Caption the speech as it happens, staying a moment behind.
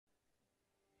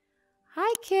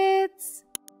Hi kids!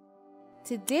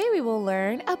 Today we will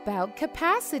learn about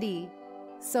capacity.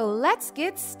 So let's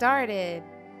get started.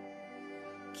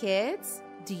 Kids,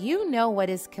 do you know what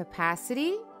is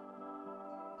capacity?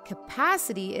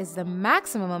 Capacity is the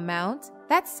maximum amount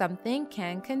that something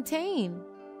can contain.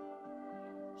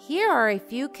 Here are a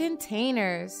few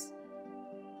containers.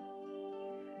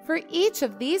 For each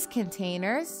of these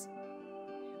containers,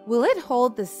 will it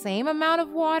hold the same amount of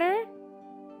water?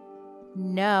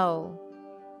 No.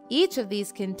 Each of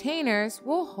these containers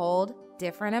will hold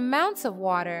different amounts of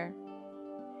water.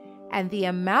 And the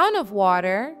amount of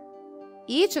water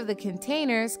each of the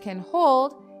containers can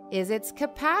hold is its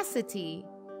capacity.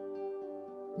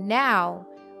 Now,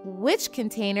 which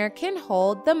container can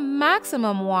hold the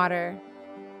maximum water?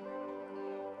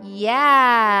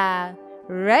 Yeah,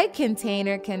 red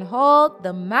container can hold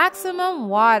the maximum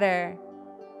water.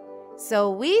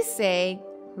 So we say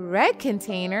red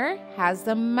container has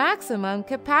the maximum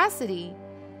capacity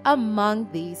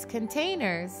among these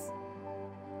containers.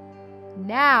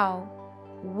 Now,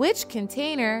 which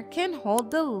container can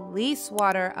hold the least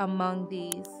water among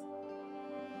these?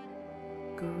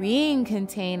 Green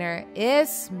container is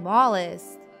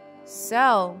smallest,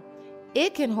 so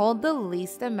it can hold the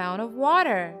least amount of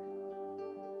water.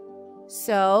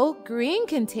 So, green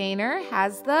container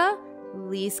has the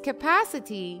least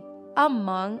capacity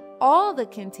among all the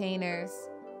containers.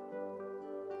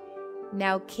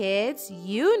 Now, kids,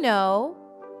 you know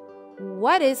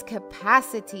what is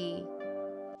capacity.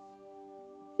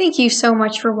 Thank you so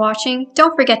much for watching.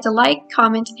 Don't forget to like,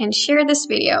 comment, and share this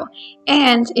video.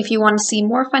 And if you want to see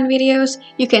more fun videos,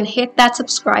 you can hit that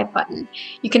subscribe button.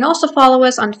 You can also follow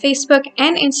us on Facebook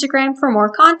and Instagram for more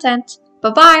content.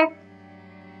 Bye-bye!